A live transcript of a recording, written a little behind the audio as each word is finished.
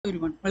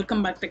Everyone,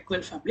 welcome back to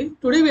SQL family.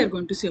 Today we are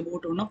going to see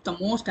about one of the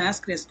most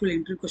asked SQL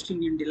interview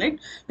question in Deloitte.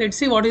 Let's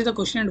see what is the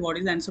question and what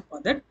is the answer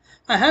for that.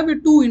 I have a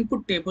two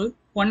input table.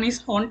 One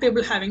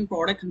table having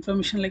product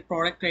information like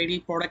product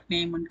ID, product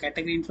name and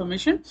category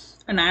information,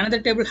 and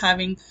another table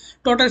having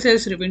total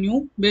sales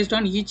revenue based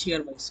on each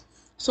year wise.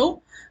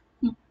 So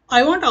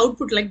I want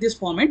output like this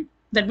format.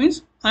 That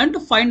means I want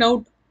to find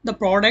out the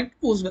product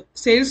whose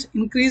sales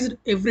increased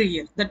every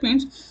year. That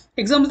means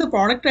example the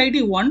product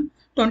ID 1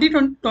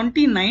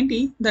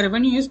 2090 the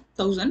revenue is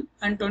 1000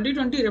 and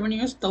 2020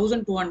 revenue is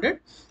 1200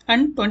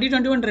 and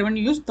 2021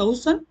 revenue is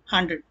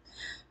 1100.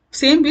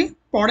 Same way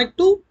product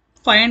 2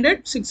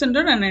 500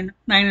 600 and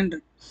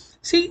 900.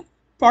 See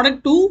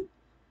product 2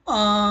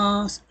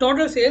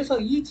 total sales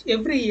of each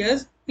every year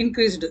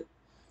increased,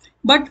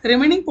 but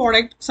remaining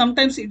product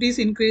sometimes it is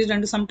increased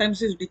and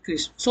sometimes is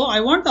decreased. So I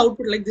want the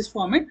output like this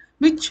format,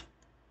 which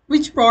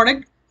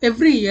product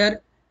every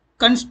year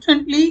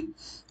constantly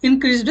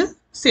increased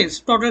sales,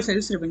 total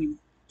sales revenue.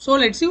 So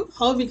let's see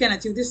how we can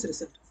achieve this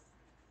result.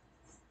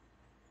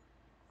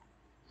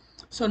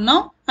 So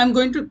now I'm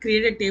going to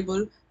create a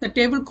table, the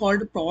table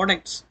called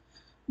products,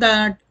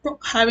 that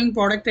having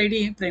product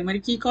ID primary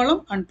key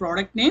column and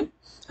product name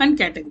and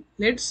category.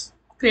 Let's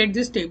create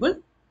this table.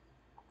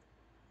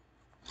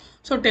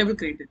 So table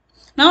created.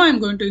 Now I'm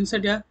going to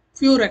insert a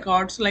few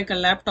records like a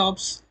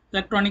laptops,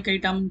 electronic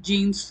item,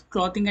 jeans,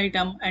 clothing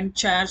item, and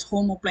chairs,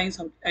 home appliance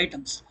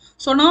items.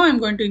 So now I'm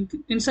going to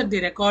insert the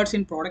records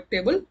in product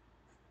table.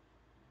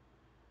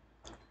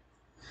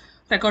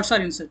 Records are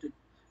inserted.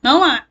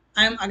 Now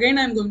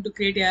I'm going to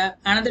create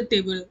another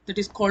table that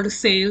is called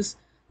sales.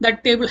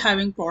 That table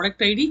having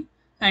product ID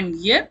and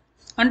year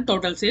and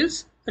total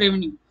sales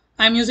revenue.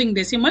 I'm using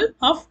decimal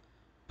of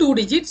 2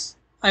 digits.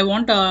 I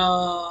want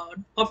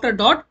after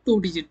dot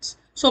 2 digits.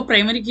 So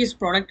primary key is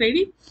product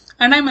ID,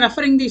 and I'm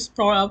referring this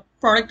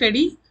product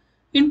ID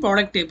in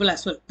product table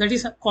as well. That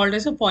is called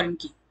as a foreign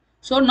key.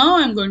 So now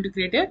I'm going to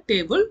create a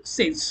table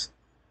sales.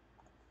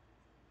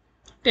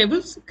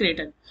 Tables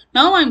created.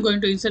 Now I'm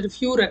going to insert a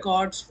few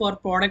records for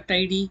product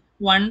ID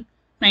 1,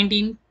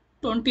 19,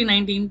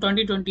 2019,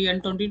 2020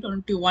 and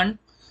 2021,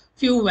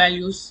 few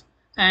values,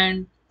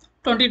 and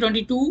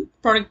 2022,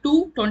 product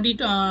 2,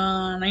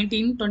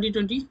 2019,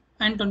 2020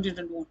 and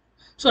 2021.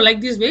 So like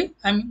this way,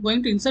 I'm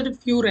going to insert a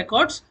few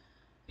records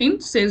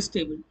in sales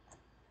table.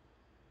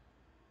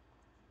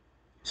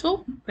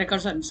 So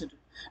records are inserted.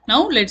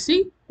 Now let's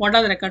see what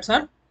are the records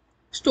are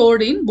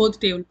stored in both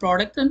table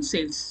product and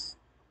sales.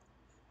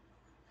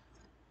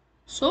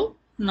 So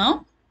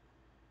now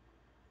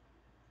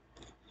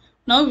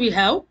we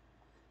have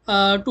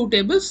two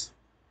tables,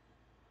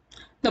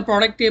 the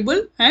product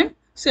table and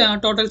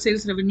total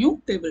sales revenue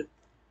table.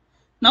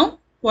 Now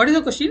what is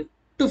the question?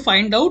 To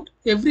find out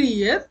every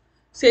year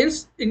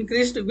sales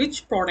increased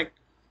which product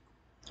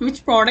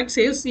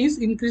sales is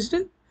increased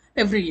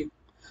every year.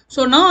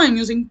 So now I'm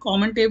using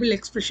common table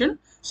expression.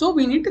 So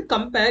we need to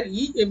compare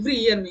every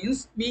year,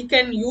 means we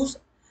can use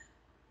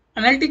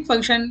analytic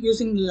function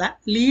using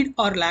lead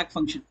or lag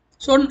function.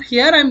 So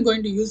here I'm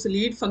going to use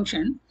lead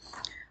function,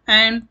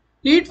 and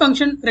lead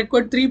function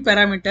required 3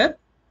 parameter.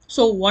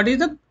 So what is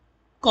the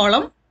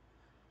column?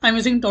 I'm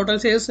using total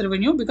sales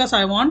revenue because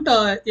I want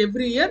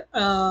every year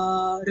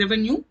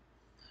revenue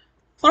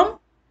from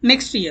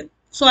next year.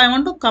 So I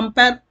want to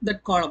compare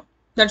that column.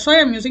 That's why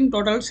I'm using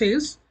total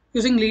sales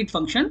using lead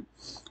function.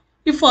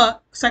 If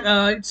it's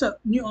a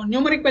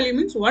numeric value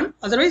means 1,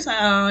 otherwise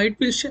it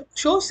will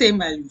show same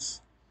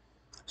values.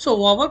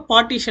 So our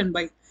partition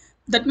by,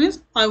 that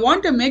means I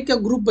want to make a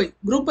group by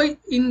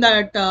in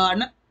that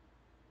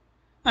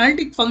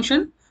analytic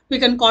function we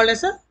can call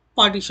as a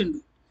partition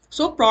by.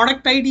 So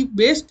product ID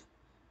based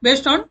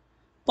on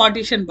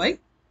partition by,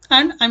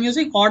 and I'm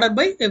using order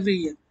by every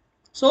year.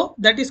 So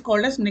that is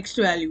called as next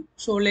value.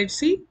 So let's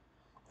see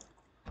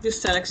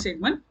this select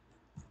statement,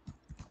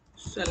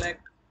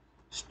 select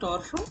star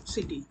from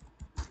city.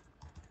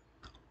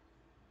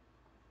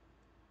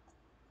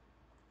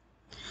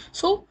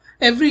 So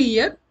every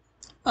year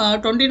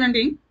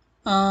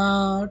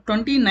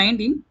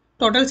 2019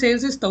 total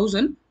sales is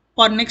 1000,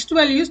 for next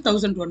value is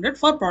 1200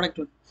 for product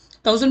 1,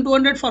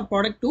 1200 for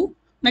product 2,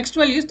 next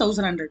value is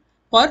 1100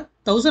 for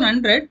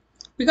 1100.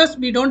 Because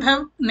we don't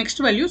have next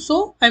value,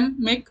 so I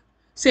make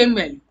same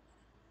value.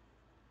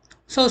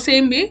 So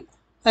same way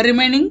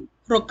remaining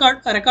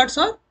records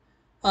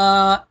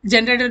are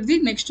generated the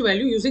next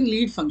value using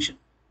lead function.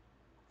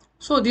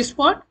 So this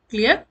part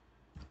clear.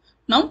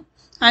 Now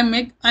I'm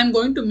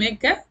going to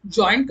make a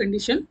join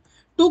condition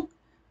to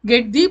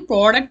get the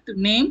product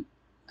name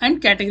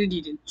and category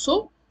detail.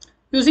 So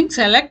using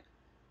select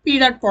p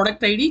dot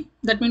product id,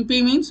 that means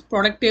p means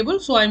product table.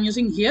 So I'm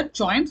using here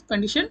join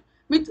condition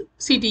with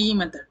CTE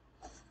method.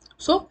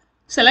 So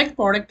select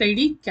product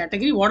ID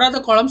category. What are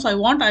the columns I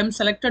want? I am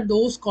selected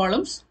those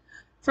columns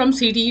from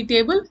CTE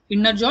table,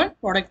 inner join,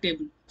 product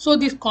table. So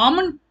this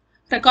common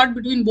record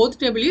between both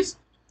table is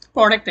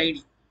product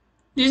ID.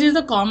 This is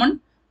the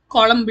common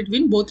column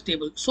between both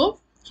tables. So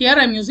here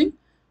I am using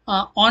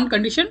on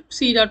condition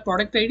c dot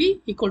product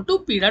ID equal to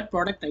p dot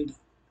product ID.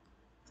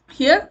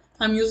 Here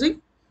I'm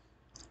using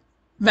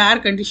where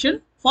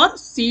condition for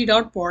C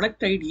dot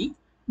product ID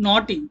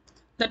not in.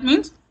 That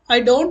means I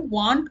don't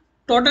want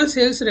total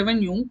sales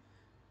revenue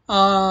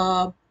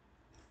not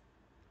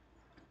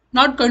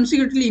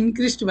consecutively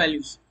increased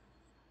values.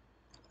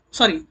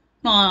 Sorry,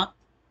 no,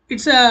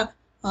 it's a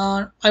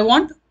I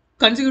want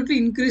consecutively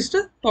increased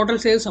total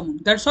sales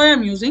amount. That's why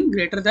I'm using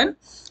greater than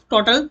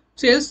total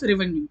sales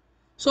revenue.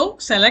 So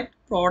select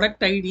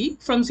product ID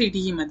from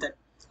CTE method.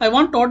 I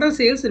want total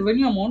sales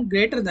revenue amount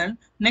greater than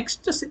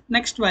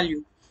next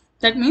value.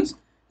 That means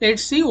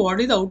let's see what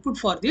is the output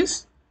for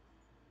this.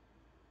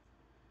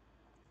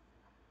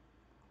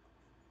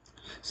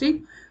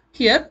 See,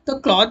 here the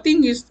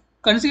clothing is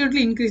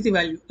consecutively increase the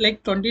value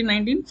like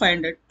 2019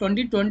 500,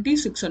 2020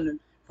 600,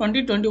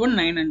 2021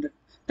 900.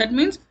 That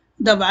means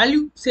the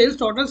value sales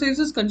total sales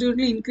is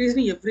consecutively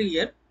increasing every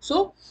year.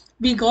 So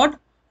we got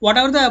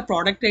whatever the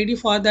product ID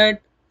for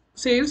that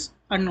sales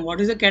and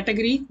what is the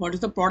category, what is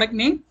the product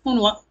name, on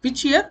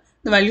which year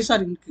the values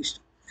are increased.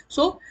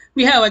 So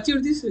we have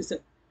achieved this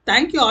result.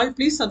 Thank you all.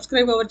 Please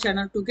subscribe our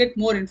channel to get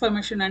more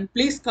information and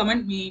please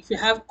comment me if you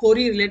have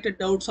query related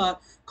doubts or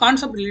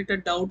concept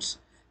related doubts.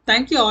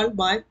 Thank you all.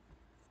 Bye.